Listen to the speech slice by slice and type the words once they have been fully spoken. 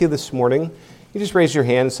This morning, you just raise your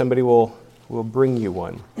hand, somebody will bring you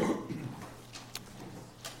one.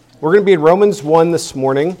 We're going to be in Romans 1 this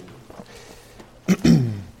morning.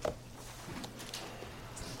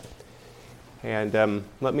 And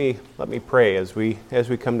let me pray as we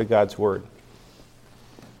come to God's Word.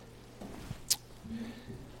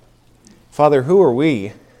 Father, who are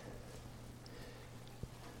we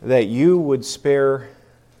that you would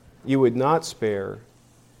not spare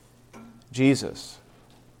Jesus?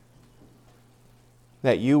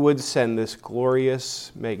 That you would send this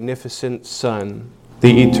glorious, magnificent Son,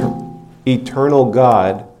 the eternal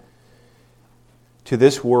God, to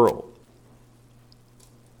this world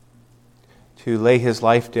to lay his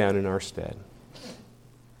life down in our stead.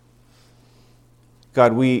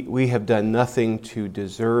 God, we have done nothing to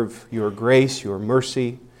deserve your grace, your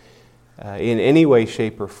mercy, in any way,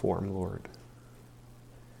 shape, or form, Lord.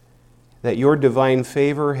 That your divine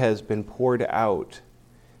favor has been poured out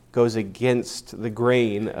goes against the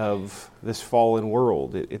grain of this fallen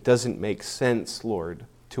world. It doesn't make sense, Lord,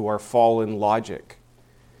 to our fallen logic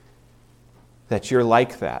that you're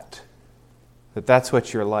like that that's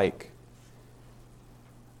what you're like.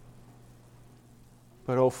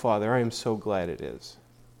 But, oh, Father, I am so glad it is.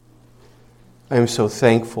 I am so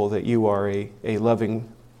thankful that you are a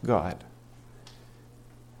loving God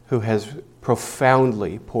who has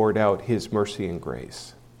profoundly poured out his mercy and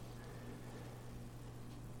grace.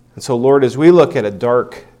 And so, Lord, as we look at a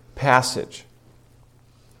dark passage,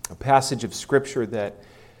 a passage of Scripture that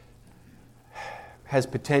has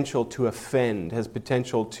potential to offend, has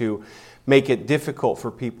potential to make it difficult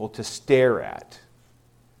for people to stare at,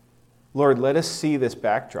 Lord, let us see this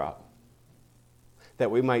backdrop,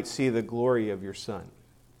 that we might see the glory of your Son.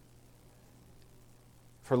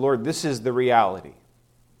 For, Lord, this is the reality.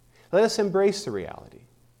 Let us embrace the reality.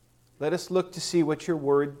 Let us look to see what your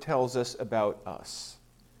word tells us about us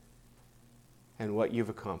and what you've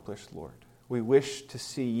accomplished, Lord. We wish to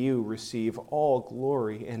see you receive all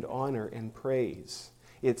glory and honor and praise.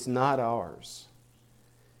 It's not ours.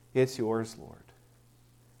 It's yours, Lord.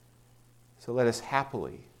 So let us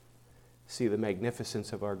happily see the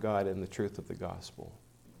magnificence of our God and the truth of the gospel.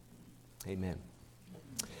 Amen.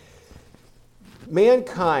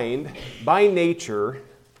 Mankind, by nature,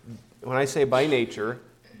 when I say by nature,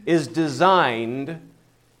 is designed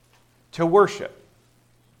to worship.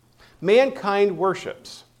 Mankind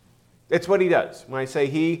worships. It's what he does. When I say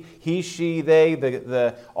he, she,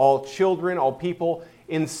 they, all children, all people,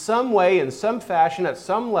 in some way, in some fashion, at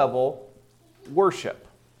some level, worship.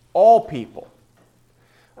 All people.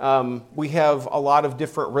 We have a lot of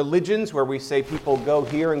different religions where we say people go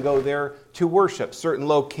here and go there to worship. Certain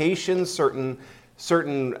locations, certain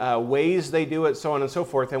ways they do it, so on and so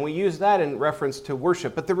forth. And we use that in reference to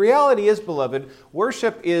worship. But the reality is, beloved,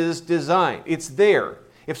 worship is designed. It's there.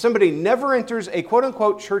 If somebody never enters a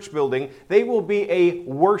quote-unquote church building, they will be a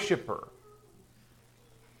worshiper.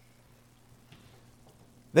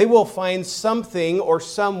 They will find something or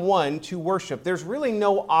someone to worship. There's really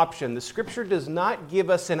no option. The Scripture does not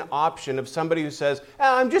give us an option of somebody who says,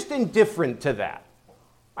 I'm just indifferent to that.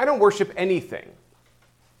 I don't worship anything.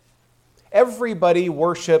 Everybody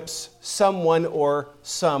worships someone or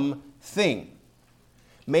something.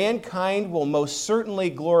 Mankind will most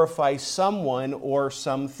certainly glorify someone or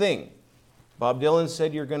something. Bob Dylan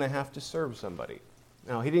said you're going to have to serve somebody.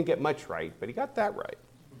 Now, he didn't get much right, but he got that right.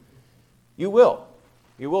 You will.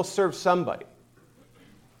 You will serve somebody.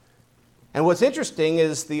 And what's interesting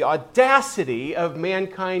is the audacity of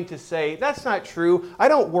mankind to say, that's not true, I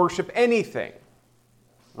don't worship anything.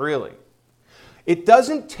 Really. It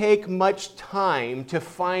doesn't take much time to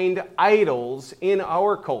find idols in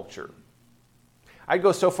our culture. I'd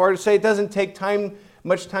go so far to say it doesn't take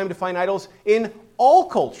much time to find idols in all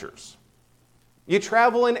cultures. You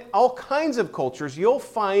travel in all kinds of cultures, you'll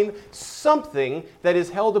find something that is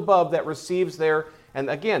held above that receives their, and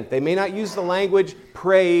again, they may not use the language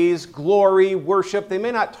praise, glory, worship. They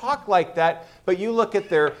may not talk like that, but you look at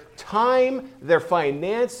their time, their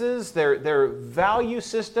finances, their value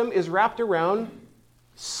system is wrapped around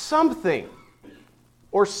something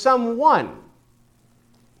or someone.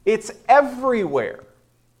 It's everywhere.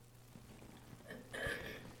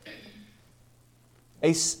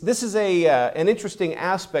 This is an interesting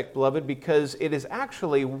aspect, beloved, because it is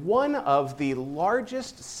actually one of the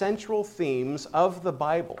largest central themes of the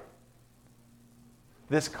Bible.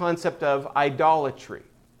 This concept of idolatry.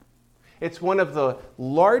 It's one of the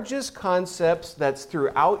largest concepts that's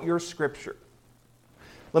throughout your Scripture.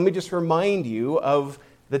 Let me just remind you of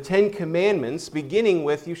the Ten Commandments, beginning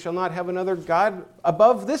with, you shall not have another God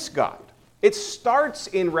above this God. It starts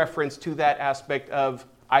in reference to that aspect of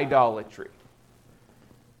idolatry.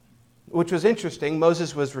 which was interesting.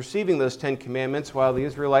 Moses was receiving those 10 commandments while the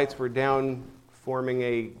Israelites were down forming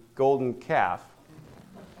a golden calf.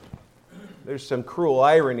 There's some cruel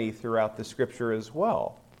irony throughout the scripture as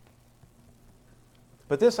well.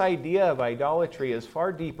 But this idea of idolatry is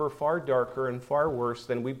far deeper, far darker, and far worse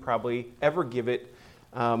than we probably ever give it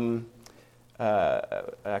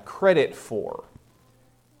credit for.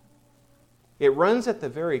 It runs at the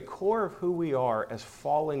very core of who we are as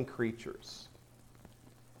fallen creatures.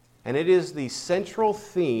 And it is the central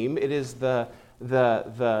theme, it is the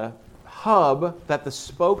hub that the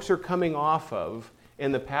spokes are coming off of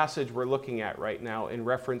in the passage we're looking at right now in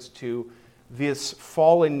reference to this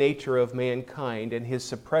fallen nature of mankind and his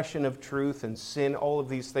suppression of truth and sin, all of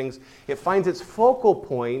these things. It finds its focal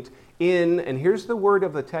point in, and here's the word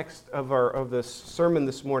of the text of this sermon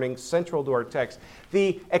this morning, central to our text,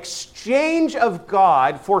 the exchange of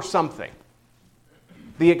God for something.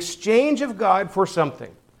 The exchange of God for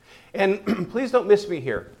something. And please don't miss me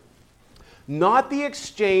here. Not the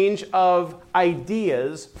exchange of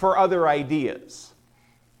ideas for other ideas.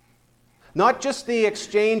 Not just the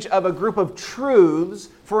exchange of a group of truths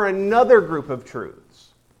for another group of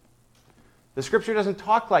truths. The Scripture doesn't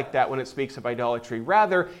talk like that when it speaks of idolatry.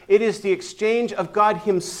 Rather, it is the exchange of God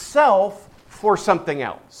Himself for something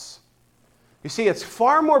else. You see, it's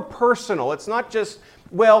far more personal. It's not just,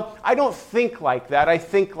 well, I don't think like that, I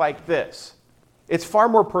think like this. It's far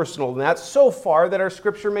more personal than that, so far that our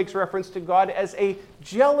Scripture makes reference to God as a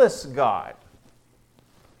jealous God.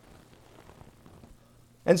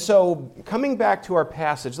 And so, coming back to our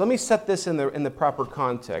passage, let me set this in the proper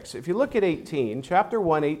context. If you look at 18, chapter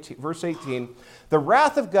 1, verse 18, the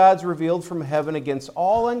wrath of God's revealed from heaven against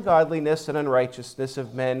all ungodliness and unrighteousness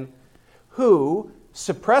of men who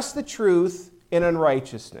suppress the truth in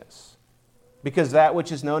unrighteousness. Because that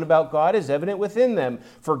which is known about God is evident within them,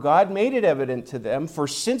 for God made it evident to them. For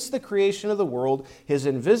since the creation of the world, His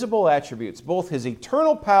invisible attributes, both His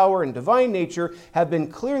eternal power and divine nature, have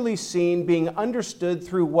been clearly seen, being understood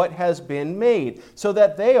through what has been made, so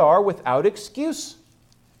that they are without excuse.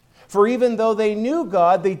 For even though they knew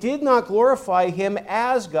God, they did not glorify Him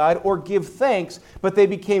as God or give thanks, but they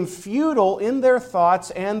became futile in their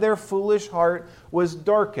thoughts, and their foolish heart was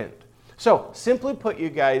darkened. So, simply put,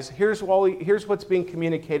 you guys, here's what's being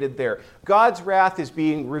communicated there. God's wrath is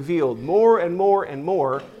being revealed more and more and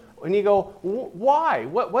more. And you go, why?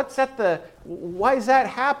 Why is that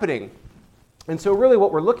happening? And so really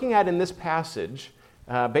what we're looking at in this passage,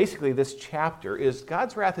 basically this chapter, is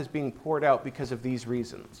God's wrath is being poured out because of these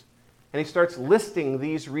reasons. And He starts listing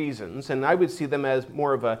these reasons, and I would see them as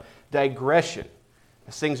more of a digression,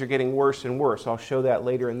 as things are getting worse and worse. I'll show that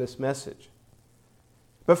later in this message.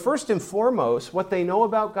 But first and foremost, what they know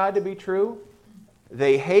about God to be true,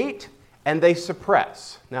 they hate and they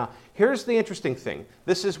suppress. Now, here's the interesting thing.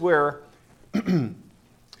 This is where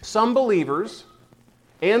some believers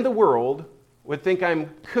and the world would think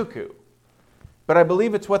I'm cuckoo. But I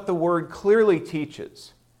believe it's what the Word clearly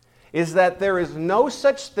teaches, is that there is no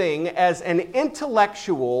such thing as an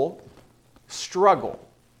intellectual struggle.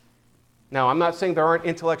 Now, I'm not saying there aren't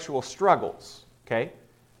intellectual struggles, okay?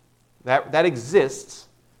 That exists.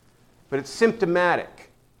 But it's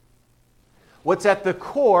symptomatic. What's at the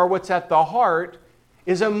core, what's at the heart,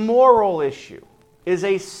 is a moral issue, is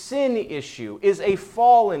a sin issue, is a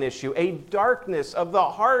fallen issue, a darkness of the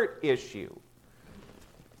heart issue.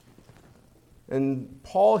 And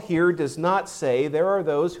Paul here does not say there are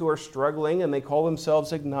those who are struggling and they call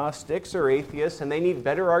themselves agnostics or atheists and they need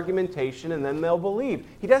better argumentation and then they'll believe.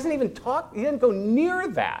 He doesn't even talk, he doesn't go near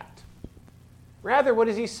that. Rather, what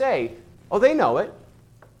does he say? Oh, they know it.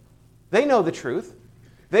 They know the truth.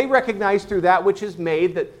 They recognize through that which is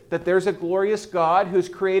made that there's a glorious God who's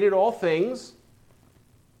created all things.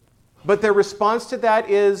 But their response to that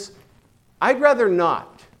is, I'd rather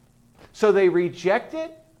not. So they reject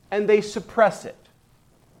it and they suppress it.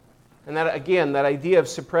 And that, again, that idea of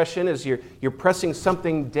suppression is you're pressing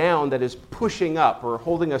something down that is pushing up or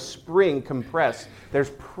holding a spring compressed. There's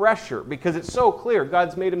pressure because it's so clear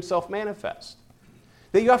God's made Himself manifest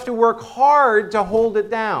that you have to work hard to hold it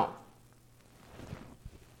down.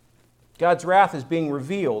 God's wrath is being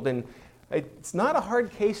revealed, and it's not a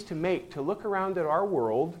hard case to make to look around at our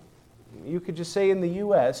world. You could just say in the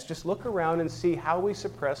U.S., just look around and see how we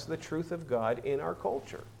suppress the truth of God in our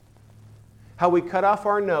culture. How we cut off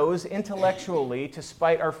our nose intellectually to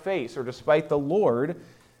spite our face or to spite the Lord,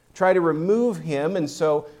 try to remove Him, and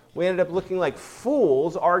so we ended up looking like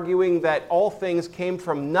fools, arguing that all things came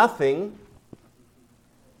from nothing,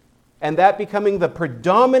 and that becoming the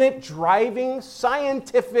predominant driving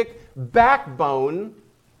scientific backbone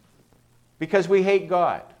because we hate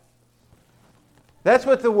God. That's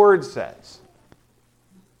what the Word says.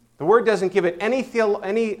 The Word doesn't give it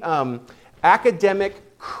any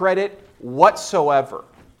academic credit whatsoever.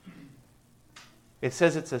 It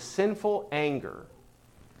says it's a sinful anger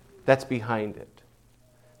that's behind it,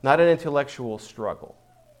 not an intellectual struggle.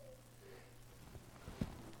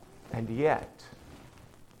 And yet,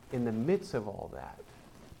 in the midst of all that,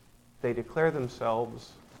 they declare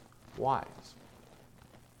themselves wise.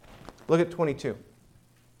 Look at 22.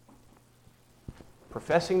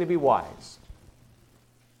 Professing to be wise,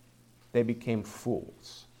 they became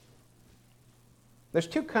fools. There's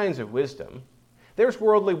two kinds of wisdom. There's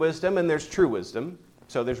worldly wisdom and there's true wisdom.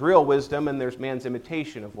 So there's real wisdom and there's man's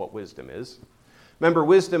imitation of what wisdom is. Remember,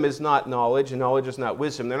 wisdom is not knowledge and knowledge is not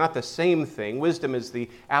wisdom. They're not the same thing. Wisdom is the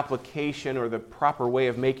application or the proper way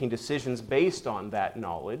of making decisions based on that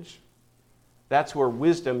knowledge. That's where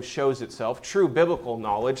wisdom shows itself, true biblical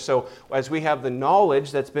knowledge. So as we have the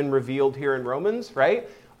knowledge that's been revealed here in Romans, right?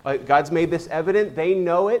 God's made this evident. They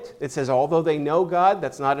know it. It says, although they know God,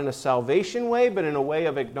 that's not in a salvation way, but in a way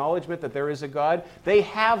of acknowledgement that there is a God. They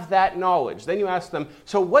have that knowledge. Then you ask them,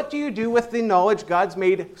 so what do you do with the knowledge God's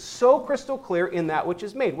made so crystal clear in that which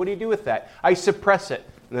is made? What do you do with that? I suppress it.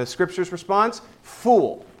 And the Scripture's response,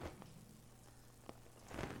 fool.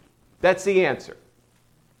 That's the answer.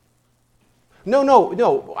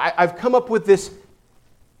 No. I've come up with this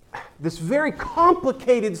very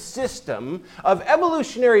complicated system of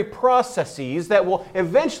evolutionary processes that will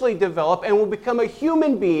eventually develop and will become a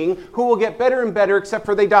human being who will get better and better except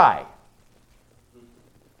for they die.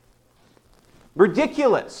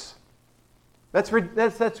 Ridiculous. That's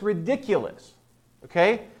ridiculous.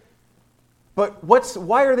 Okay? But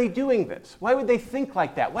why are they doing this? Why would they think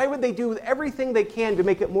like that? Why would they do everything they can to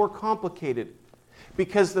make it more complicated?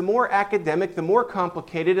 Because the more academic, the more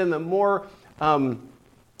complicated, and the more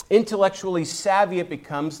intellectually savvy it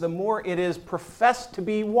becomes, the more it is professed to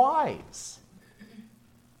be wise.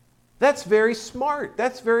 That's very smart.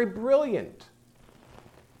 That's very brilliant.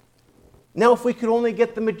 Now, if we could only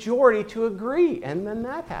get the majority to agree, and then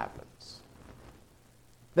that happens.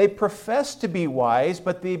 They professed to be wise,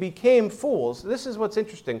 but they became fools. This is what's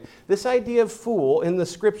interesting. This idea of fool in the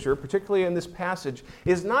Scripture, particularly in this passage,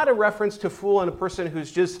 is not a reference to fool in a person who's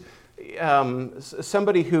just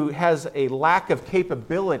somebody who has a lack of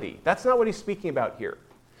capability. That's not what he's speaking about here.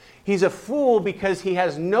 He's a fool because he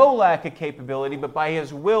has no lack of capability, but by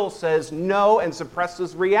his will says no and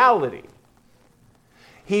suppresses reality.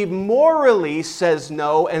 He morally says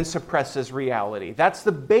no and suppresses reality. That's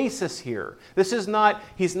the basis here. He's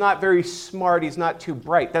not very smart, he's not too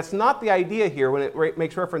bright. That's not the idea here when it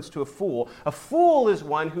makes reference to a fool. A fool is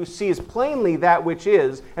one who sees plainly that which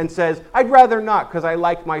is and says, I'd rather not because I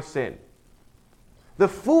like my sin. The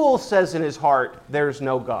fool says in his heart, there's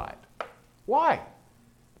no God. Why?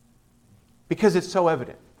 Because it's so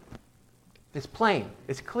evident. It's plain,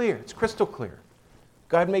 it's clear, it's crystal clear.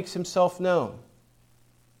 God makes himself known.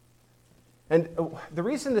 And the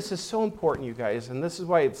reason this is so important, you guys, and this is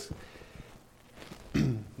why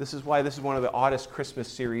this is one of the oddest Christmas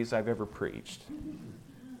series I've ever preached.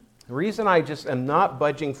 The reason I just am not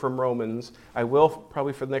budging from Romans, I will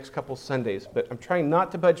probably for the next couple Sundays, but I'm trying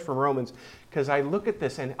not to budge from Romans because I look at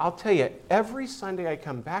this and I'll tell you, every Sunday I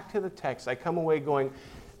come back to the text, I come away going,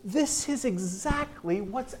 this is exactly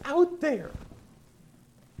what's out there.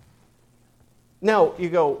 Now, you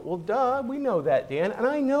go, well, duh, we know that, Dan, and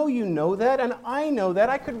I know you know that, and I know that.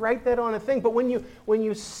 I could write that on a thing. But when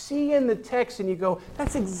you see in the text and you go,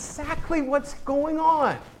 that's exactly what's going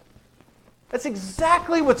on. That's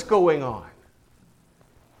exactly what's going on.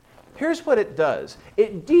 Here's what it does.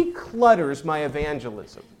 It declutters my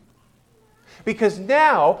evangelism. Because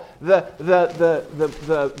now the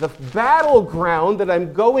battleground that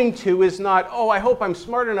I'm going to is not, oh, I hope I'm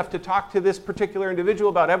smart enough to talk to this particular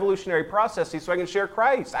individual about evolutionary processes so I can share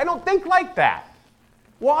Christ. I don't think like that.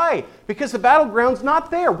 Why? Because the battleground's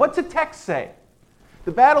not there. What's the text say?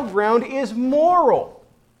 The battleground is moral.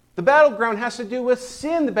 The battleground has to do with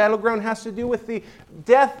sin. The battleground has to do with the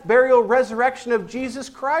death, burial, resurrection of Jesus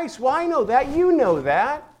Christ. Well, I know that. You know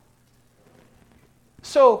that.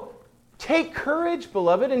 So, take courage,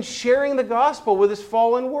 beloved, in sharing the gospel with this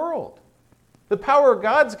fallen world. The power of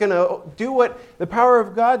God's going to do what the power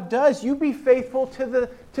of God does. You be faithful to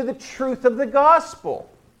the truth of the gospel.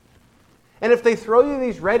 And if they throw you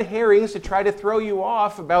these red herrings to try to throw you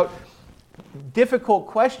off about difficult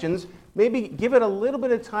questions, maybe give it a little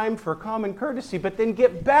bit of time for common courtesy, but then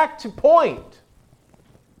get back to point.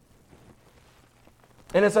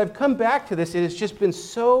 And as I've come back to this, it has just been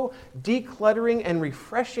so decluttering and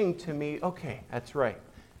refreshing to me. Okay, that's right.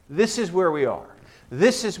 This is where we are.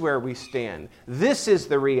 This is where we stand. This is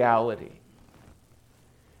the reality.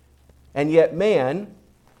 And yet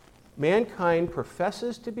mankind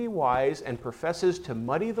professes to be wise and professes to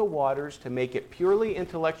muddy the waters to make it purely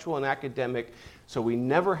intellectual and academic, so we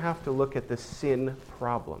never have to look at the sin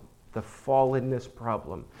problem, the fallenness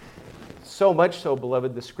problem. So much so,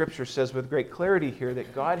 beloved, the Scripture says with great clarity here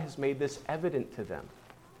that God has made this evident to them.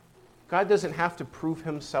 God doesn't have to prove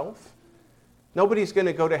himself. Nobody's going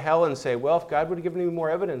to go to hell and say, well, if God would have given me more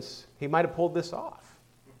evidence, he might have pulled this off.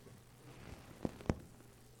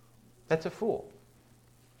 That's a fool.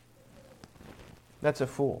 That's a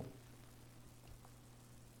fool.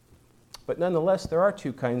 But nonetheless, there are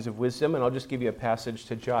two kinds of wisdom, and I'll just give you a passage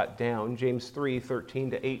to jot down. James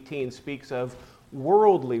 3:13-18 speaks of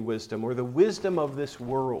worldly wisdom, or the wisdom of this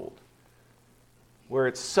world, where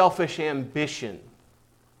it's selfish ambition,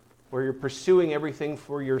 where you're pursuing everything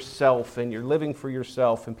for yourself and you're living for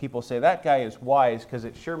yourself, and people say, that guy is wise because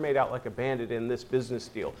it sure made out like a bandit in this business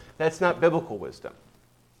deal. That's not biblical wisdom.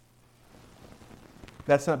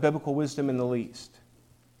 That's not biblical wisdom in the least.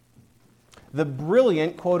 The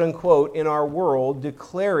brilliant, quote unquote, in our world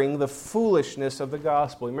declaring the foolishness of the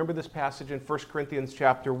gospel. Remember this passage in 1 Corinthians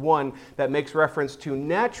chapter 1 that makes reference to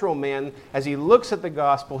natural man. As he looks at the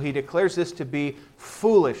gospel, he declares this to be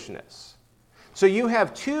foolishness. So you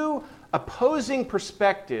have two opposing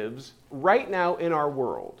perspectives right now in our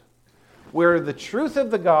world, where the truth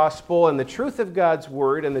of the gospel and the truth of God's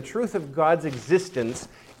word and the truth of God's existence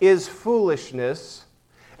is foolishness,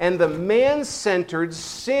 and the man-centered,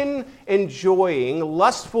 sin-enjoying,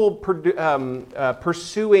 lustful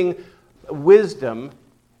pursuing wisdom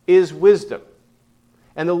is wisdom.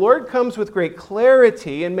 And the Lord comes with great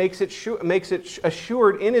clarity and makes it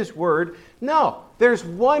assured in his word, no, there's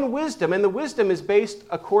one wisdom, and the wisdom is based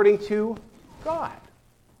according to God,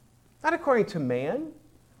 not according to man.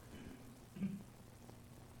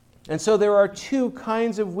 And so there are two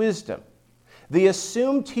kinds of wisdom. The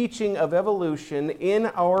assumed teaching of evolution in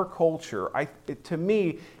our culture, to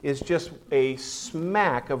me, is just a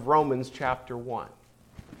smack of Romans chapter 1.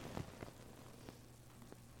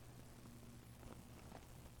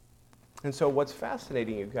 And so what's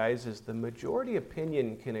fascinating, you guys, is the majority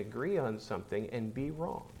opinion can agree on something and be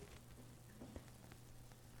wrong.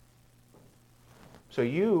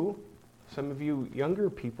 So some of you younger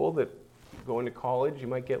people that go into college, you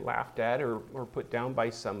might get laughed at or put down by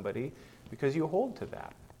somebody because you hold to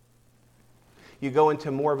that. You go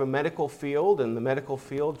into more of a medical field, and the medical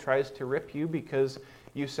field tries to rip you because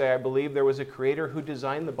you say, I believe there was a creator who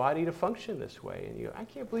designed the body to function this way. And I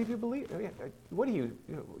can't believe you believe. What do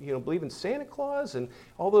you believe in Santa Claus and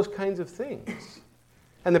all those kinds of things?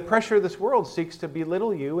 And the pressure of this world seeks to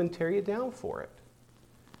belittle you and tear you down for it.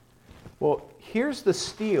 Well, here's the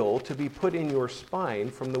steel to be put in your spine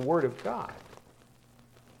from the Word of God.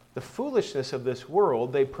 The foolishness of this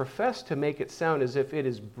world, they profess to make it sound as if it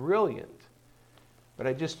is brilliant. But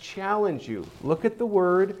I just challenge you, look at the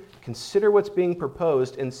Word, consider what's being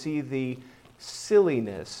proposed, and see the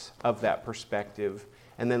silliness of that perspective.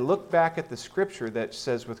 And then look back at the Scripture that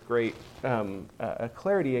says with great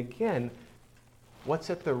clarity, again, what's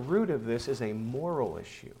at the root of this is a moral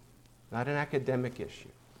issue, not an academic issue.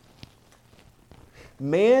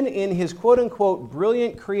 Man, in his quote-unquote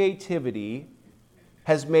brilliant creativity,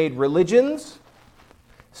 has made religions,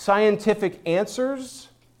 scientific answers,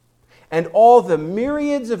 and all the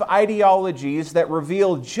myriads of ideologies that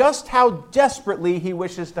reveal just how desperately he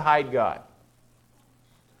wishes to hide God.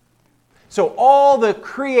 So all the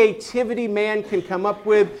creativity man can come up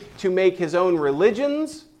with to make his own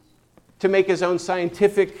religions, to make his own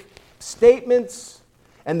scientific statements,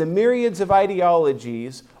 and the myriads of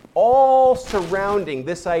ideologies all surrounding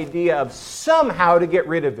this idea of somehow to get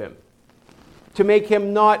rid of him, to make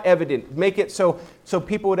him not evident, make it so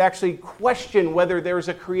people would actually question whether there's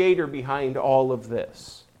a creator behind all of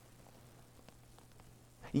this.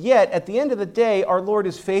 Yet, at the end of the day, our Lord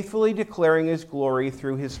is faithfully declaring his glory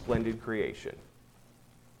through his splendid creation.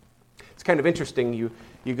 It's kind of interesting.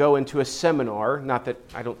 You go into a seminar, not that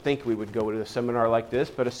I don't think we would go to a seminar like this,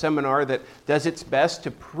 but a seminar that does its best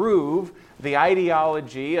to prove the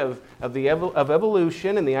ideology of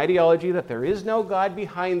evolution and the ideology that there is no God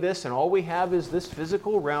behind this and all we have is this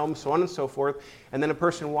physical realm, so on and so forth. And then a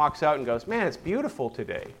person walks out and goes, man, it's beautiful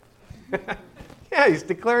today. Yeah, he's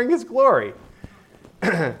declaring his glory.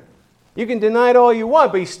 You can deny it all you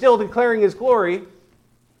want, but he's still declaring his glory.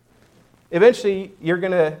 Eventually, you're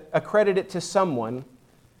going to accredit it to someone.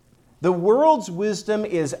 The world's wisdom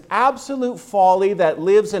is absolute folly that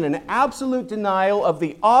lives in an absolute denial of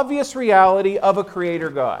the obvious reality of a creator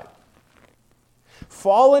God.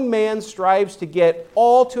 Fallen man strives to get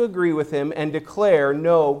all to agree with him and declare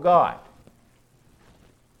no God.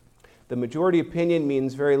 The majority opinion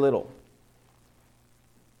means very little.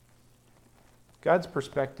 God's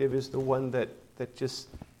perspective is the one that just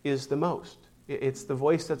is the most. It's the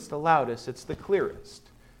voice that's the loudest. It's the clearest.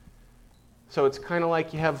 So it's kind of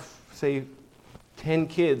like you have, say, 10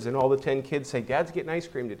 kids, and all the 10 kids say, Dad's getting ice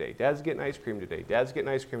cream today, Dad's getting ice cream today, Dad's getting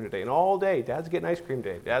ice cream today. And all day, Dad's getting ice cream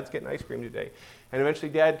today, Dad's getting ice cream today. And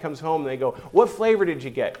eventually Dad comes home and they go, what flavor did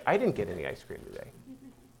you get? I didn't get any ice cream today.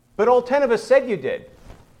 But all 10 of us said you did.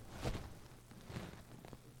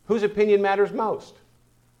 Whose opinion matters most?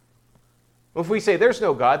 If we say, there's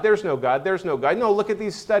no God, there's no God, there's no God. No, look at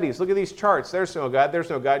these studies, look at these charts. There's no God, there's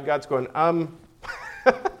no God. God's going, I'm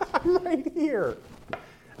right here.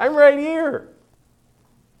 I'm right here.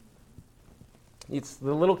 It's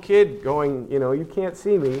the little kid going, you can't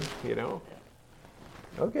see me,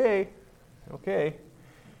 Okay.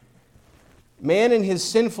 Man in his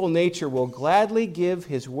sinful nature will gladly give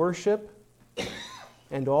his worship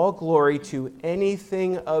and all glory to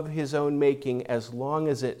anything of his own making as long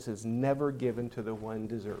as it is never given to the one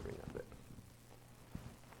deserving of it.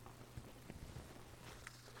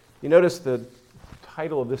 You notice the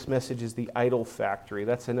title of this message is The Idol Factory.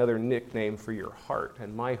 That's another nickname for your heart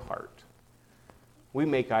and my heart. We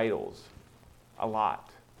make idols a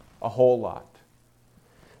lot, a whole lot.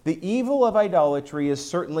 The evil of idolatry is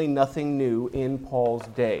certainly nothing new in Paul's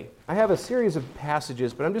day. I have a series of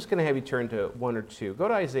passages, but I'm just going to have you turn to one or two. Go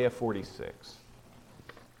to Isaiah 46.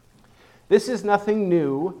 This is nothing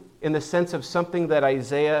new in the sense of something that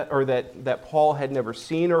Isaiah or that Paul had never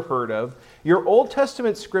seen or heard of. Your Old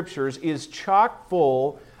Testament scriptures is chock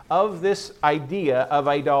full of this idea of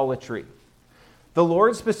idolatry. The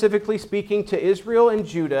Lord specifically speaking to Israel and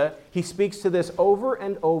Judah, he speaks to this over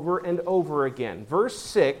and over and over again. Verse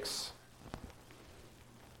 6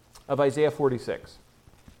 of Isaiah 46.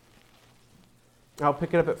 I'll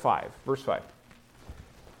pick it up at 5, verse 5.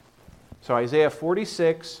 So Isaiah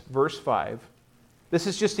 46, verse 5. This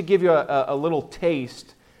is just to give you a little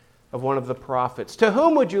taste of one of the prophets. To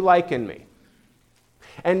whom would you liken me?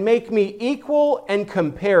 And make me equal and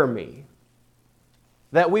compare me,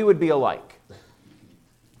 that we would be alike.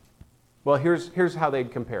 Well, here's how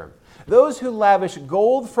they'd compare him. Those who lavish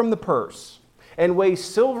gold from the purse and weigh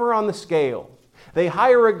silver on the scale. They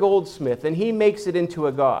hire a goldsmith, and he makes it into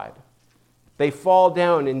a god. They fall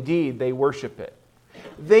down, indeed, they worship it.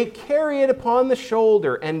 They carry it upon the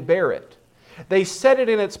shoulder and bear it. They set it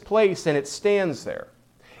in its place, and it stands there.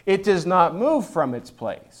 It does not move from its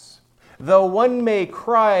place. Though one may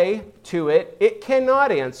cry to it, it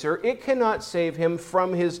cannot answer. It cannot save him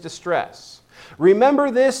from his distress.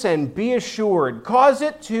 Remember this and be assured. Cause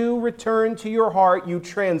it to return to your heart, you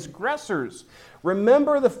transgressors.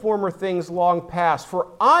 Remember the former things long past, for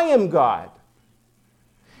I am God,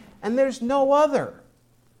 and there's no other.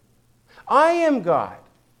 I am God,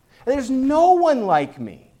 and there's no one like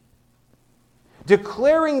me.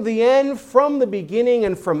 Declaring the end from the beginning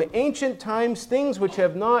and from ancient times, things which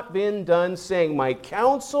have not been done, saying, my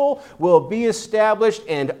counsel will be established,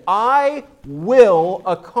 and I will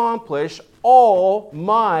accomplish all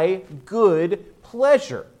my good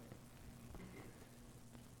pleasure.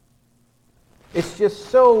 It's just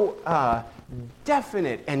so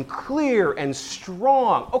definite and clear and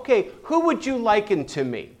strong. Okay, who would you liken to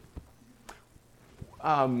me?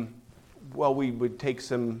 Well, we would take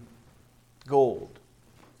some gold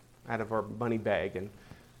out of our money bag and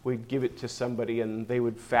we'd give it to somebody and they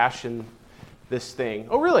would fashion this thing.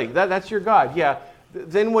 Oh, really? That's your God? Yeah.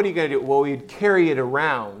 Then what are you going to do? Well, we'd carry it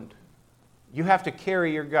around. You have to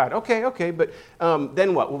carry your God. Okay, but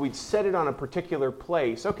then what? Well, we'd set it on a particular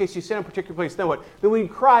place. Okay, so you set it on a particular place, then what? Then we'd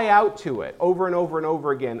cry out to it over and over and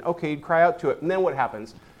over again. Okay, you'd cry out to it, and then what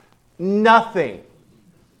happens? Nothing.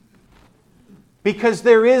 Because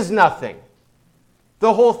there is nothing.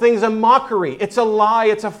 The whole thing's a mockery. It's a lie.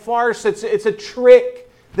 It's a farce. It's a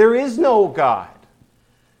trick. There is no God.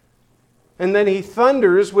 And then he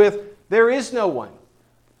thunders with, there is no one.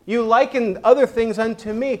 You liken other things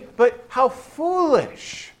unto me, but how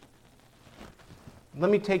foolish. Let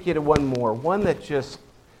me take you to one more. One that just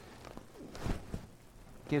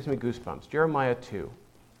gives me goosebumps. Jeremiah 2.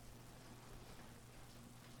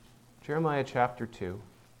 Jeremiah chapter 2.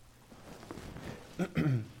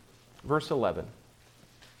 Verse 11.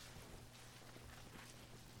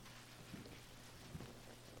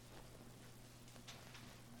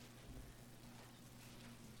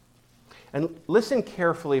 And listen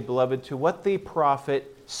carefully, beloved, to what the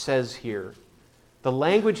prophet says here. The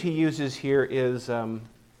language he uses here is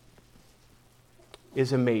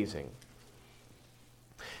amazing.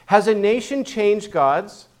 Has a nation changed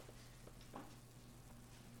gods,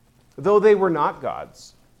 though they were not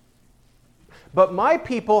gods? But my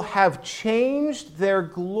people have changed their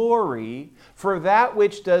glory for that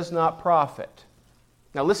which does not profit.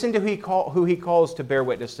 Now listen to who he calls to bear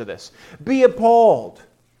witness to this. Be appalled,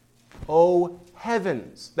 O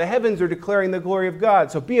heavens. The heavens are declaring the glory of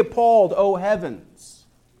God. So be appalled, O heavens,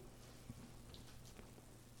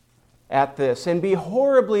 at this, and be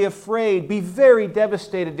horribly afraid, be very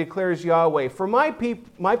devastated, declares Yahweh. For my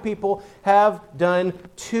people have done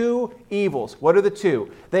two evils. What are the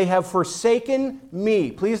two? They have forsaken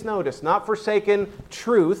me. Please notice, not forsaken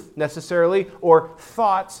truth necessarily, or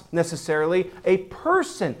thoughts necessarily, a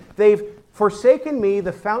person. They've forsaken me,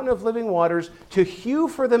 the fountain of living waters, to hew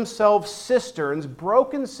for themselves cisterns,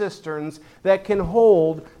 broken cisterns that can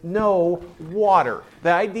hold no water.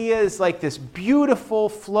 The idea is like this beautiful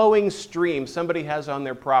flowing stream somebody has on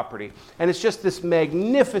their property. And it's just this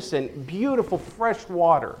magnificent, beautiful, fresh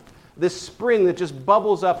water. This spring that just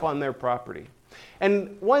bubbles up on their property.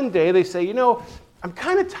 And one day they say, I'm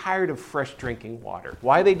kind of tired of fresh drinking water.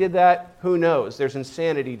 Why they did that, who knows? There's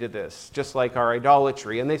insanity to this, just like our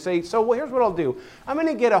idolatry. And they say, here's what I'll do. I'm going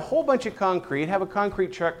to get a whole bunch of concrete, have a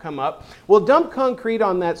concrete truck come up. We'll dump concrete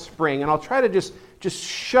on that spring, and I'll try to just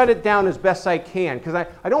shut it down as best I can, because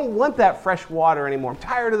I don't want that fresh water anymore. I'm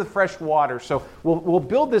tired of the fresh water. So we'll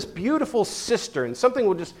build this beautiful cistern,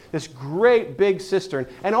 this great big cistern,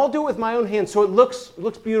 and I'll do it with my own hands so it looks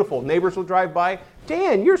beautiful. Neighbors will drive by.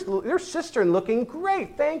 Dan, your cistern looking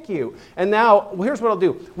great, thank you. And now, here's what I'll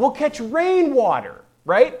do. We'll catch rainwater,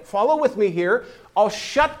 right? Follow with me here. I'll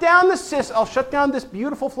shut down this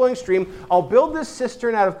beautiful flowing stream. I'll build this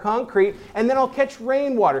cistern out of concrete, and then I'll catch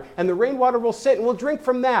rainwater. And the rainwater will sit, and we'll drink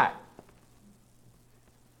from that.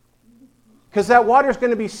 Because that water is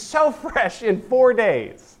going to be so fresh in 4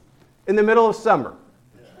 days in the middle of summer.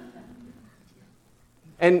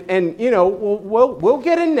 And we'll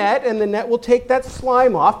get a net, and the net will take that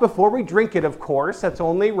slime off before we drink it, of course. That's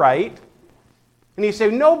only right. And you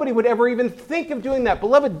say, nobody would ever even think of doing that.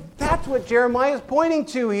 Beloved, that's what Jeremiah is pointing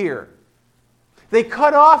to here. They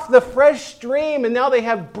cut off the fresh stream, and now they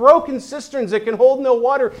have broken cisterns that can hold no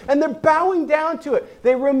water, and they're bowing down to it.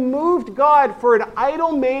 They removed God for an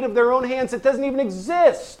idol made of their own hands that doesn't even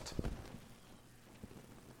exist.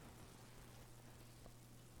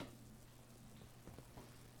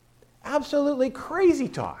 Absolutely crazy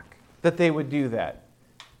talk that they would do that.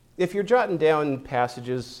 If you're jotting down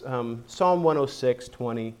passages, Psalm 106,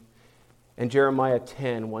 20, and Jeremiah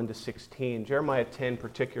 10, 1 to 16. Jeremiah 10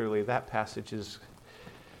 particularly, that passage is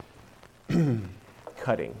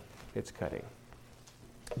cutting. It's cutting.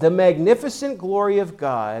 The magnificent glory of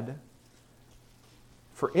God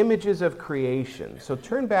for images of creation. So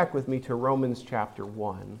turn back with me to Romans chapter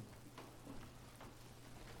 1.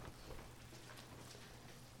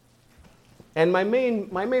 And my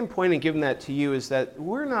main point in giving that to you is that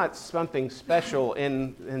we're not something special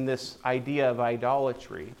in this idea of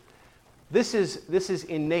idolatry. This is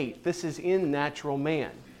innate. This is in natural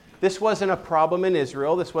man. This wasn't a problem in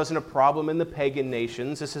Israel. This wasn't a problem in the pagan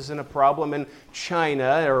nations. This isn't a problem in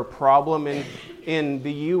China or a problem in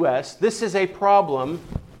the U.S. This is a problem,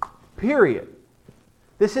 period.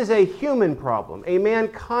 This is a human problem, a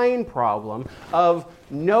mankind problem of,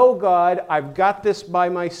 no, God, I've got this by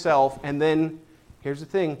myself. And then, here's the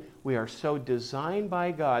thing, we are so designed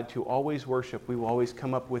by God to always worship, we will always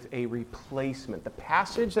come up with a replacement. The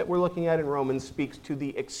passage that we're looking at in Romans speaks to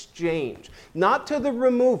the exchange. Not to the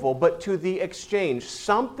removal, but to the exchange.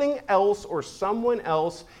 Something else or someone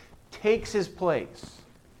else takes his place.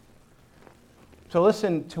 So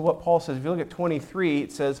listen to what Paul says. If you look at 23,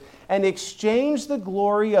 it says, and exchange the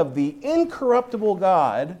glory of the incorruptible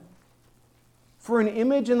God for an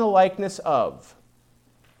image in the likeness of.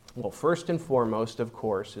 Well, first and foremost, of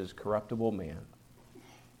course, is corruptible man,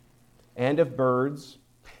 and of birds,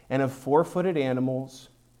 and of four-footed animals,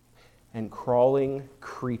 and crawling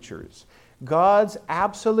creatures. God's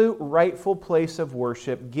absolute rightful place of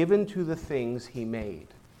worship given to the things he made.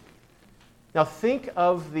 Now think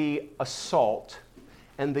of the assault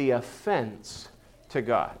and the offense to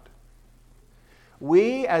God.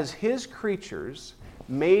 We, as his creatures,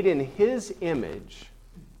 made in his image,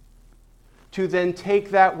 to then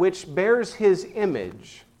take that which bears his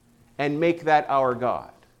image and make that our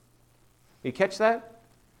God. You catch that?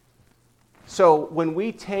 So when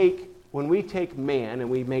we take man and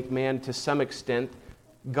we make man to some extent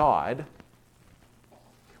God,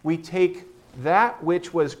 we take that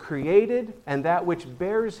which was created and that which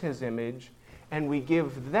bears his image, and we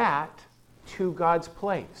give that to God's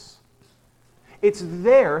place. It's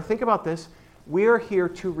there, think about this, we are here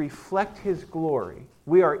to reflect his glory.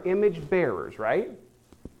 We are image bearers, right?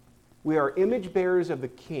 We are image bearers of the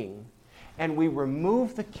king, and we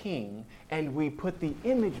remove the king and we put the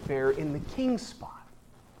image bearer in the king's spot.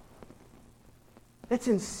 That's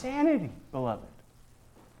insanity, beloved.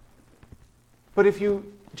 But if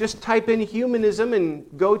you just type in humanism and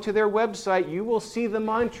go to their website, you will see the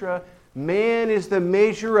mantra, man is the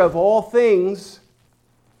measure of all things.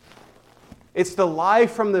 It's the lie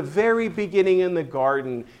from the very beginning in the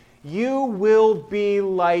garden. You will be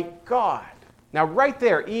like God. Now, right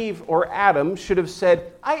there, Eve or Adam should have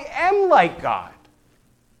said, I am like God.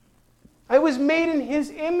 I was made in His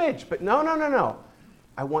image. But no.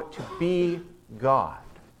 I want to be God.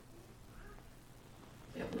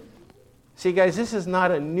 See, guys, this is not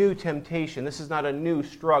a new temptation. This is not a new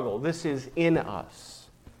struggle. This is in us.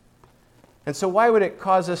 And so why would it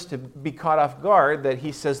cause us to be caught off guard that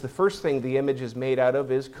He says the first thing the image is made out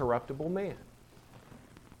of is corruptible man?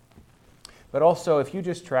 But also, if you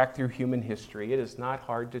just track through human history, it is not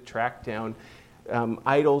hard to track down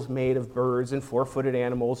idols made of birds and four-footed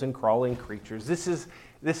animals and crawling creatures. This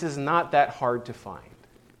is not that hard to find.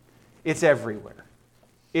 It's everywhere.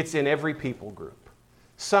 It's in every people group.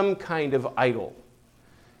 Some kind of idol.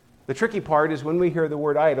 The tricky part is when we hear the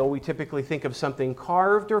word idol, we typically think of something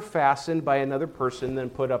carved or fastened by another person then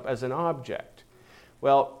put up as an object.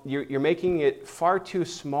 Well, you're making it far too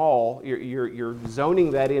small. You're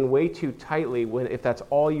zoning that in way too tightly if that's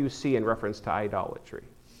all you see in reference to idolatry.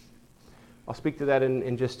 I'll speak to that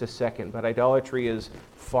in just a second, but idolatry is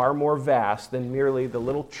far more vast than merely the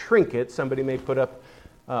little trinket somebody may put up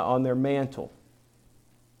on their mantle.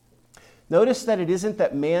 Notice that it isn't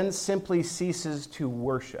that man simply ceases to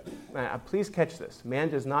worship. Please catch this. Man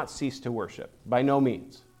does not cease to worship, by no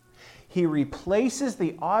means. He replaces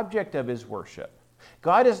the object of his worship.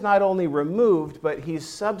 God is not only removed, but He's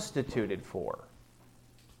substituted for.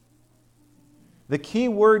 The key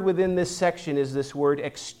word within this section is this word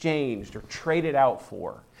exchanged or traded out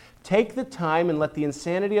for. Take the time and let the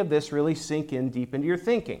insanity of this really sink in deep into your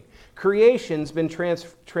thinking. Creation's been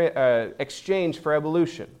exchanged for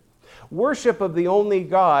evolution. Worship of the only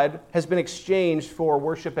God has been exchanged for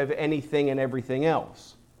worship of anything and everything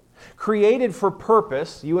else. Created for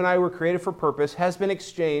purpose, you and I were created for purpose, has been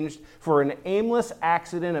exchanged for an aimless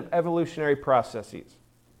accident of evolutionary processes.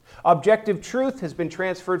 Objective truth has been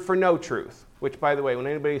transferred for no truth, which, by the way, when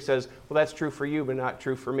anybody says, well, that's true for you but not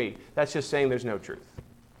true for me, that's just saying there's no truth.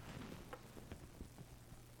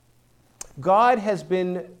 God has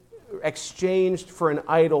been exchanged for an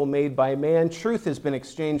idol made by man. Truth has been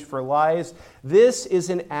exchanged for lies. This is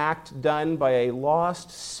an act done by a lost,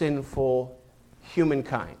 sinful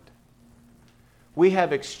humankind. We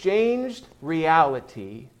have exchanged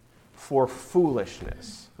reality for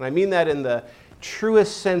foolishness. And I mean that in the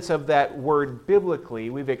truest sense of that word biblically.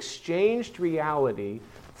 We've exchanged reality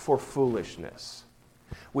for foolishness.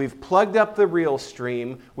 We've plugged up the real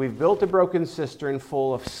stream. We've built a broken cistern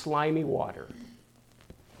full of slimy water.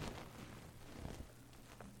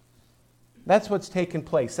 That's what's taken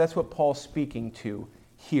place. That's what Paul's speaking to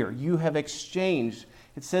here. You have exchanged.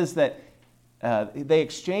 It says that they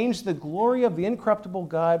exchanged the glory of the incorruptible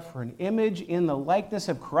God for an image in the likeness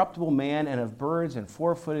of corruptible man and of birds and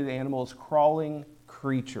four-footed animals, crawling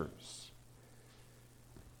creatures.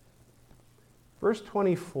 Verse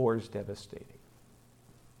 24 is devastating.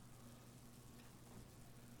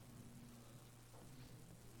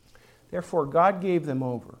 Therefore, God gave them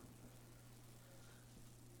over.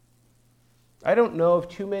 I don't know of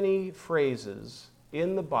too many phrases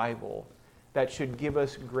in the Bible that should give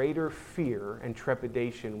us greater fear and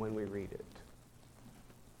trepidation when we read it.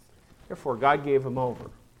 Therefore, God gave them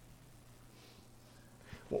over.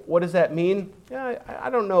 What does that mean?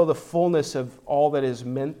 I don't know the fullness of all that is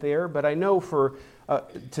meant there, but I know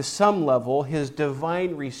to some level, His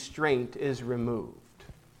divine restraint is removed.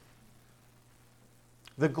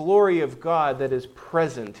 The glory of God that is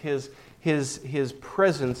present, His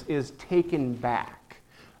presence is taken back.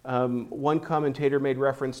 One commentator made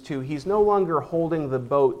reference to, He's no longer holding the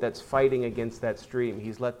boat that's fighting against that stream.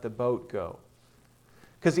 He's let the boat go.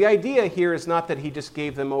 Because the idea here is not that He just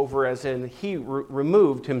gave them over as in He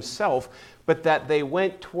removed Himself, but that they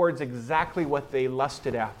went towards exactly what they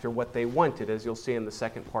lusted after, what they wanted, as you'll see in the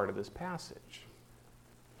second part of this passage.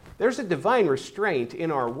 There's a divine restraint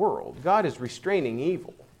in our world. God is restraining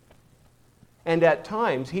evil. And at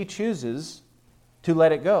times, He chooses to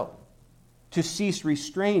let it go, to cease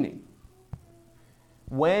restraining.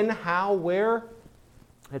 When, how, where,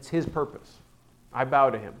 it's His purpose. I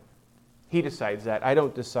bow to Him. He decides that. I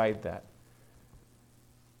don't decide that.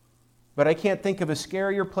 But I can't think of a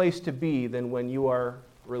scarier place to be than when you are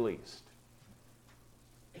released.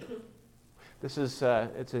 This is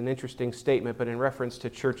it's an interesting statement, but in reference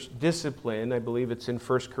to church discipline, I believe it's in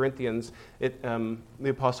 1 Corinthians, the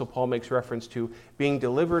Apostle Paul makes reference to being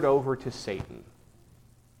delivered over to Satan.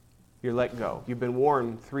 You're let go. You've been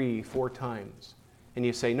warned 3-4 times. and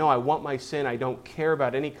you say, no, I want my sin, I don't care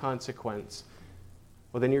about any consequence,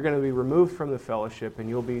 well, then you're going to be removed from the fellowship and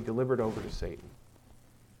you'll be delivered over to Satan.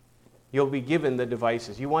 You'll be given the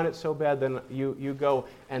devices. You want it so bad, then you go,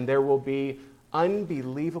 and there will be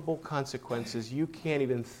unbelievable consequences you can't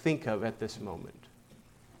even think of at this moment.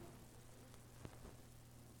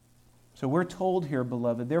 So we're told here,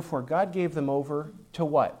 beloved, therefore God gave them over to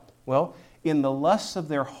what? Well, in the lusts of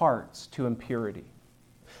their hearts to impurity,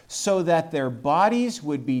 so that their bodies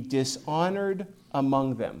would be dishonored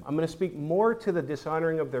among them. I'm going to speak more to the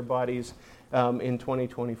dishonoring of their bodies in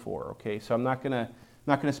 2024, okay? So I'm not going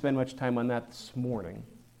to spend much time on that this morning.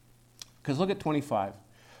 Because look at 25.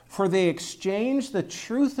 For they exchanged the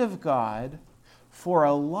truth of God for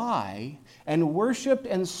a lie and worshipped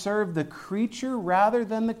and served the creature rather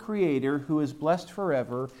than the Creator, who is blessed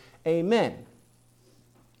forever. Amen.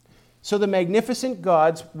 So the magnificent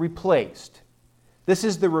gods replaced. This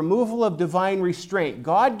is the removal of divine restraint.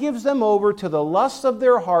 God gives them over to the lusts of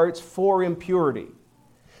their hearts for impurity.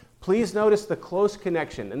 Please notice the close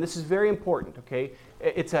connection, and this is very important, okay?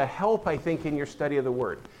 It's a help, I think, in your study of the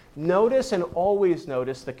Word. Notice and always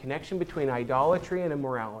notice the connection between idolatry and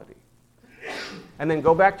immorality. And then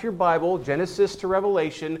go back to your Bible, Genesis to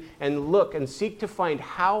Revelation, and look and seek to find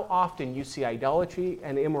how often you see idolatry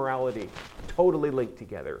and immorality totally linked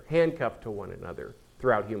together, handcuffed to one another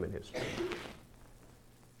throughout human history.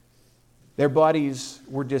 Their bodies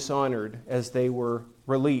were dishonored as they were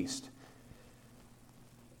released.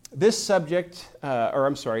 This subject, I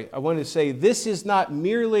wanted to say, this is not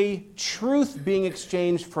merely truth being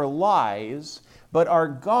exchanged for lies, but our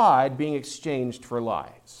God being exchanged for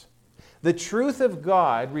lies. The truth of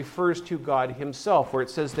God refers to God Himself, where it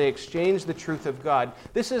says they exchanged the truth of God.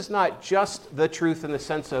 This is not just the truth in the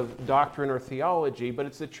sense of doctrine or theology, but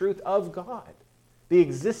it's the truth of God, the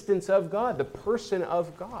existence of God, the person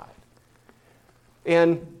of God.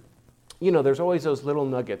 And, you know, there's always those little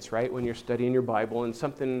nuggets, right, when you're studying your Bible and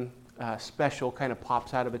something special kind of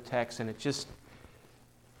pops out of a text and it just,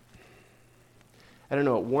 I don't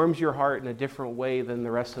know, it warms your heart in a different way than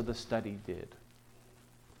the rest of the study did.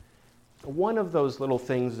 One of those little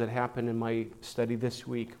things that happened in my study this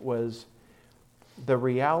week was the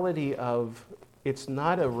reality of it's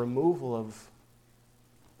not a removal of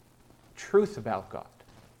truth about God,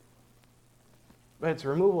 but it's a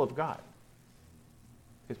removal of God.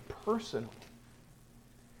 It's personal.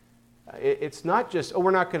 It's not just,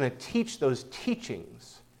 we're not going to teach those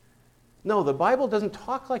teachings. No, the Bible doesn't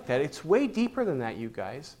talk like that. It's way deeper than that, you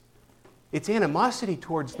guys. It's animosity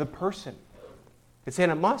towards the person. It's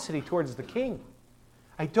animosity towards the king.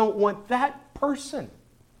 I don't want that person.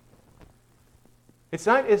 It's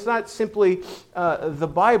not simply the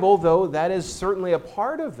Bible, though that is certainly a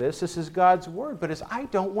part of this. This is God's Word, but it's I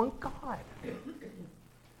don't want God.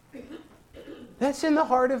 That's in the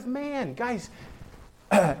heart of man. Guys,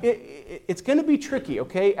 it's going to be tricky,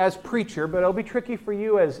 okay, as preacher, but it'll be tricky for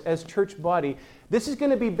you as church body. This is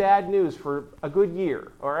going to be bad news for a good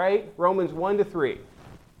year, all right? Romans 1-3.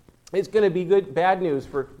 It's going to be bad news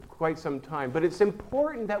for quite some time, but it's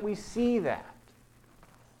important that we see that.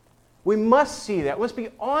 We must see that. Let's be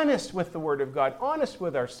honest with the Word of God, honest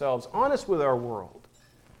with ourselves, honest with our world.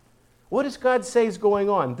 What does God say is going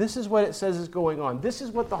on? This is what it says is going on. This is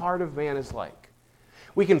what the heart of man is like.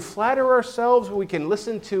 We can flatter ourselves, we can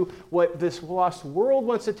listen to what this lost world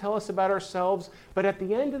wants to tell us about ourselves, but at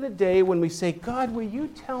the end of the day, when we say, God, will you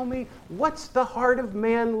tell me what's the heart of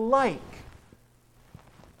man like?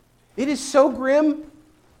 It is so grim.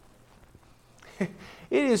 It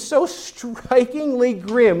is so strikingly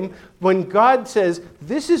grim when God says,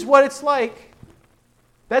 this is what it's like.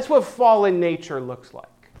 That's what fallen nature looks like.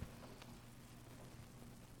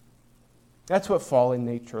 That's what fallen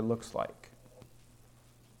nature looks like.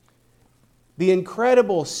 The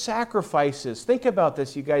incredible sacrifices. Think about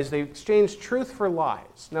this, you guys. They exchanged truth for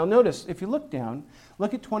lies. Now notice, if you look down,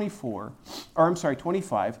 look at 25.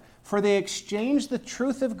 For they exchanged the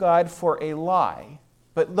truth of God for a lie.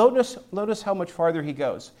 But notice how much farther he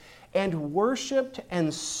goes. And worshipped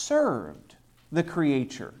and served the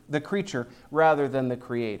creature rather than the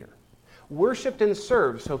Creator. Worshipped and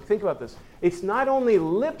served. So think about this. It's not only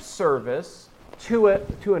lip service to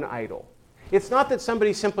an idol. It's not that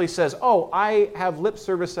somebody simply says, oh, I have lip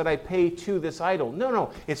service that I pay to this idol.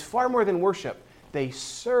 No. It's far more than worship. They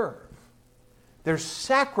serve. There's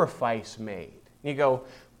sacrifice made. And you go,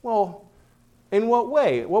 well, in what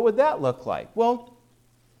way? What would that look like? Well,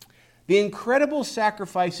 the incredible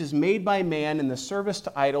sacrifices made by man in the service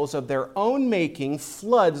to idols of their own making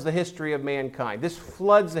floods the history of mankind. This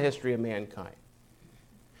floods the history of mankind.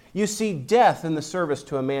 You see death in the service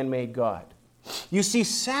to a man-made God. You see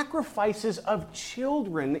sacrifices of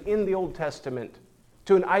children in the Old Testament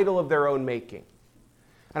to an idol of their own making.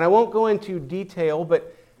 And I won't go into detail,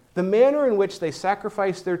 but the manner in which they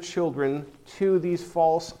sacrificed their children to these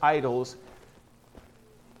false idols,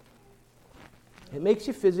 it makes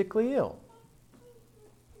you physically ill.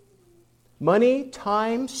 Money,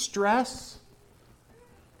 time, stress,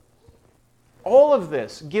 all of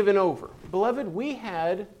this given over. Beloved, we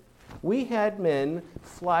had men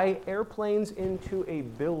fly airplanes into a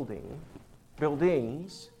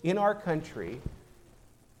buildings in our country,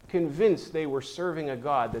 convinced they were serving a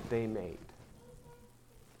God that they made.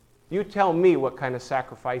 You tell me what kind of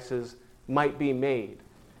sacrifices might be made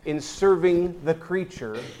in serving the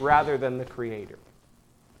creature rather than the Creator.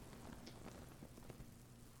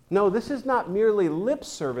 No, this is not merely lip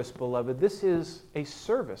service, beloved. This is a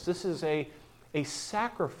service. This is a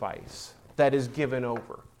sacrifice that is given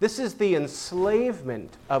over. This is the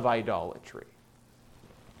enslavement of idolatry.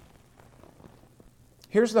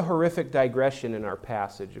 Here's the horrific digression in our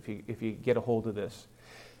passage, if you get a hold of this.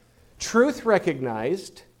 Truth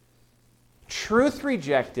recognized, truth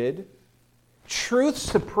rejected, truth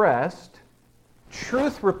suppressed,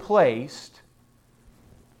 truth replaced,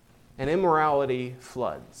 and immorality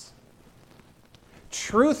floods.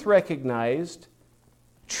 Truth recognized,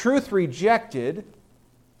 truth rejected,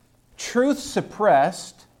 truth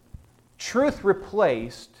suppressed, truth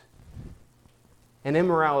replaced, and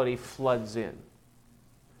immorality floods in.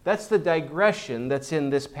 That's the digression that's in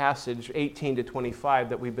this passage 18 to 25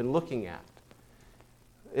 that we've been looking at.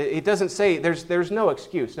 It doesn't say, there's no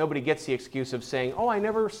excuse. Nobody gets the excuse of saying, oh, I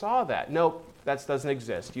never saw that. No, that doesn't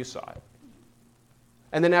exist. You saw it.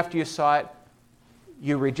 And then after you saw it,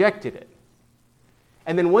 you rejected it.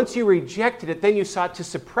 And then once you rejected it, then you sought to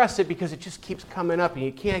suppress it because it just keeps coming up and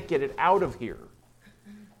you can't get it out of here.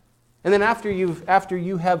 And then after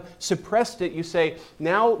you have suppressed it, you say,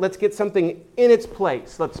 now let's get something in its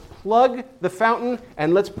place. Let's plug the fountain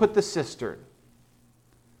and let's put the cistern.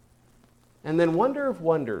 And then wonder of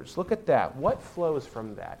wonders, look at that. What flows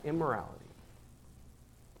from that? Immorality.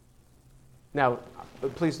 Now,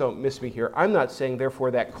 please don't miss me here. I'm not saying, therefore,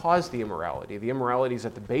 that caused the immorality. The immorality is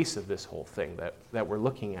at the base of this whole thing that we're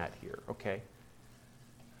looking at here, okay?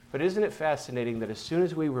 But isn't it fascinating that as soon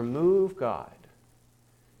as we remove God,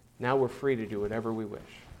 now we're free to do whatever we wish?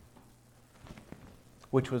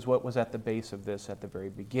 Which was what was at the base of this at the very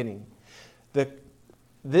beginning.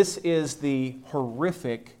 This is the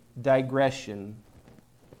horrific digression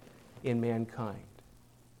in mankind.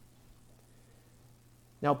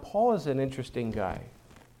 Now, Paul is an interesting guy.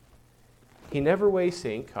 He never wastes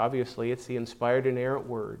ink. Obviously, it's the inspired, inerrant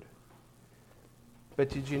word. But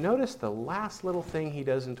did you notice the last little thing he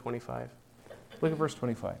does in 25? Look at verse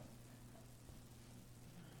 25.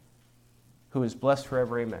 Who is blessed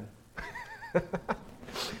forever, amen.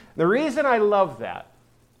 The reason I love that,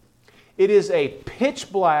 it is a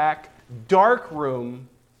pitch black, dark room,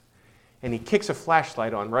 and he kicks a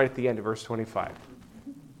flashlight on right at the end of verse 25.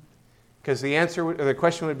 Because the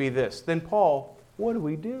question would be this, then Paul, what do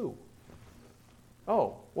we do?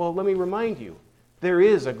 Oh, well, let me remind you, there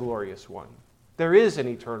is a glorious one. There is an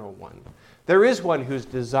eternal one. There is one who's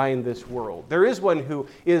designed this world. There is one who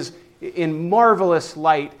is in marvelous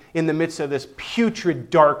light in the midst of this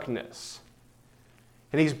putrid darkness.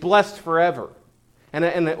 And he's blessed forever.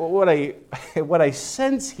 And what I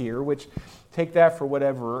sense here, which take that for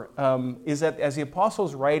whatever, is that as the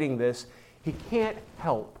apostle's writing this, he can't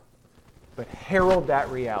help but herald that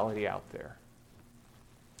reality out there.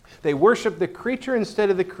 They worship the creature instead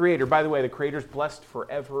of the Creator. By the way, the Creator's blessed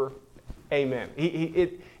forever. Amen.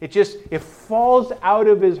 It falls out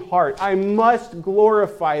of his heart. I must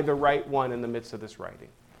glorify the right one in the midst of this writing.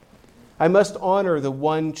 I must honor the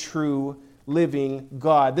one true living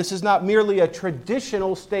God. This is not merely a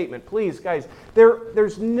traditional statement. Please, guys,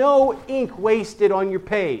 there's no ink wasted on your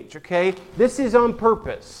page, okay? This is on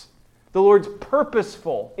purpose. The Lord's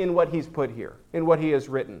purposeful in what he's put here, in what he has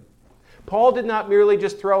written. Paul did not merely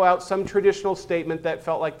just throw out some traditional statement that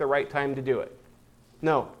felt like the right time to do it.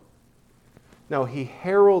 No, he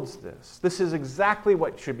heralds this. This is exactly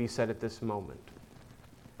what should be said at this moment.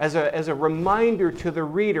 As a reminder to the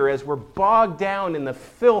reader, as we're bogged down in the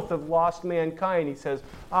filth of lost mankind, he says,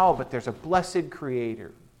 oh, but there's a blessed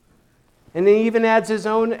Creator. And then he even adds his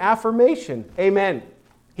own affirmation, amen.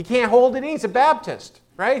 He can't hold it in, he's a Baptist.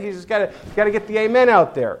 Right? He's just got to get the amen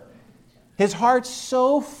out there. His heart's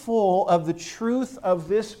so full of the truth of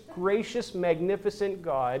this gracious, magnificent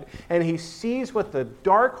God, and he sees what the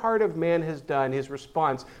dark heart of man has done. His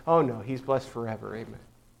response, oh no, he's blessed forever. Amen.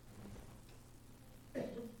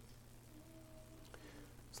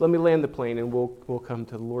 So let me land the plane and we'll come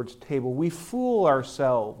to the Lord's table. We fool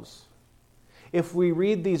ourselves if we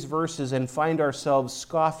read these verses and find ourselves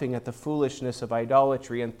scoffing at the foolishness of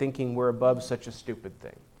idolatry and thinking we're above such a stupid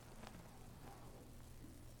thing.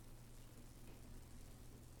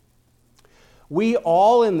 We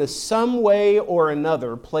all, in some way or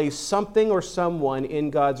another, place something or someone in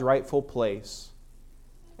God's rightful place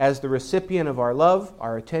as the recipient of our love,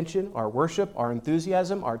 our attention, our worship, our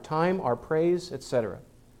enthusiasm, our time, our praise, etc.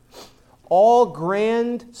 We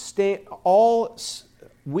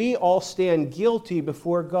all stand guilty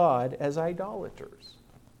before God as idolaters.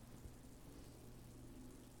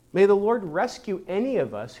 May the Lord rescue any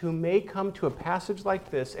of us who may come to a passage like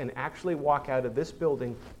this and actually walk out of this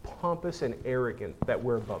building pompous and arrogant that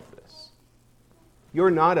we're above this.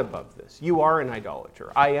 You're not above this. You are an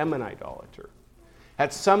idolater. I am an idolater.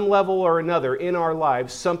 At some level or another in our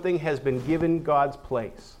lives, something has been given God's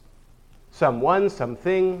place. Someone,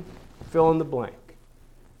 something, fill in the blank.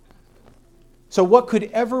 So what could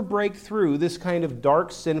ever break through this kind of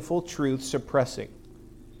dark, sinful truth suppressing?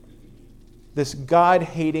 This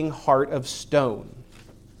God-hating heart of stone?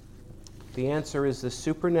 The answer is the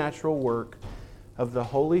supernatural work of the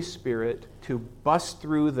Holy Spirit to bust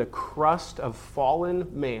through the crust of fallen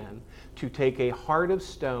man, to take a heart of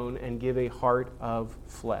stone and give a heart of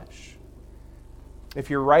flesh. If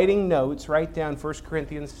you're writing notes, write down 1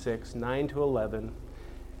 Corinthians 6, 9 to 11.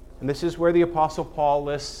 And this is where the Apostle Paul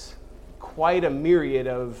lists quite a myriad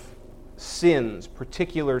of sins,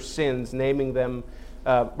 particular sins, naming them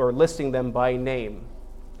or listing them by name.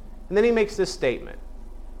 And then he makes this statement.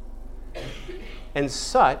 And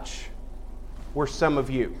such were some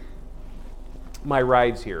of you. My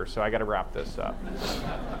ride's here, so I got to wrap this up.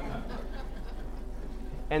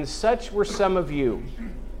 And such were some of you.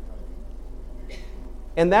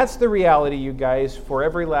 And that's the reality, you guys, for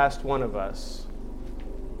every last one of us.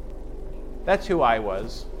 That's who I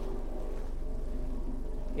was.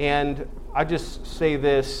 And I just say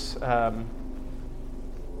this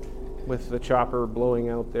with the chopper blowing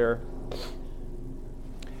out there.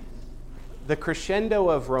 The crescendo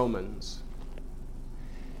of Romans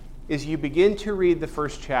is you begin to read the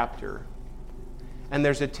first chapter, and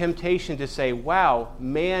there's a temptation to say, wow,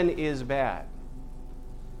 man is bad.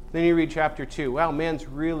 Then you read chapter 2, wow, man's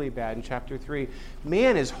really bad. In chapter 3,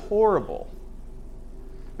 man is horrible.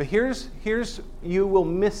 But here's you will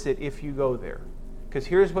miss it if you go there. Because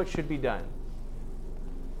here's what should be done.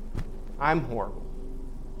 I'm horrible.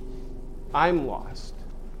 I'm lost.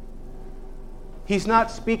 He's not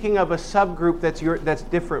speaking of a subgroup that's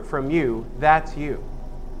different from you. That's you.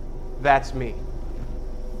 That's me.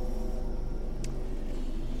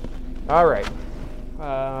 All right.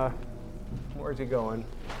 Where's he going?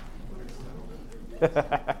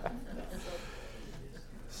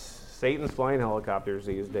 Satan's flying helicopters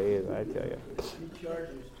these days, I tell you.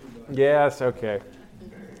 Yes, okay.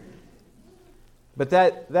 But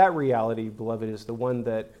that reality, beloved, is the one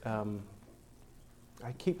that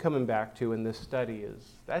I keep coming back to in this study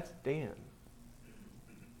that's Dan.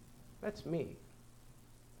 That's me.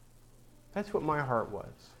 That's what my heart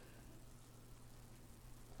was.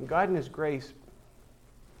 And God in His grace,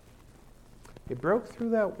 He broke through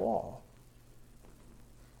that wall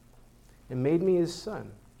and made me His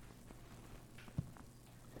son.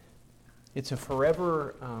 It's a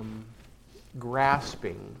forever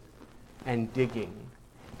grasping and digging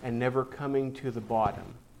and never coming to the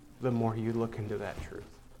bottom the more you look into that truth.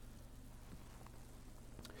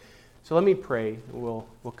 So let me pray, and we'll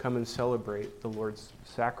come and celebrate the Lord's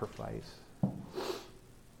sacrifice.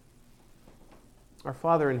 Our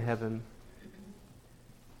Father in heaven,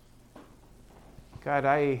 God,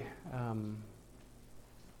 I'm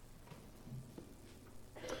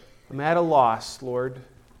at a loss, Lord,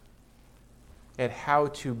 at how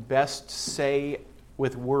to best say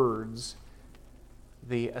with words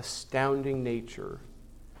the astounding nature,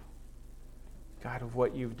 God, of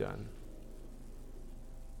what you've done.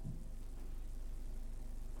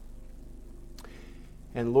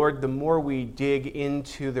 And Lord, the more we dig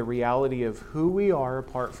into the reality of who we are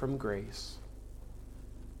apart from grace,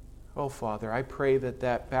 oh Father, I pray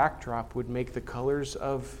that backdrop would make the colors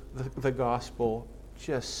of the gospel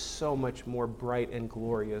just so much more bright and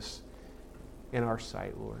glorious in our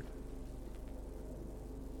sight, Lord.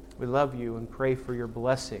 We love you and pray for your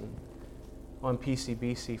blessing on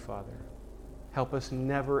PCBC, Father. Help us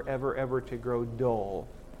never, ever, ever to grow dull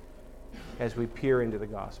as we peer into the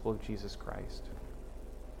gospel of Jesus Christ.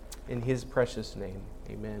 In His precious name,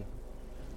 amen.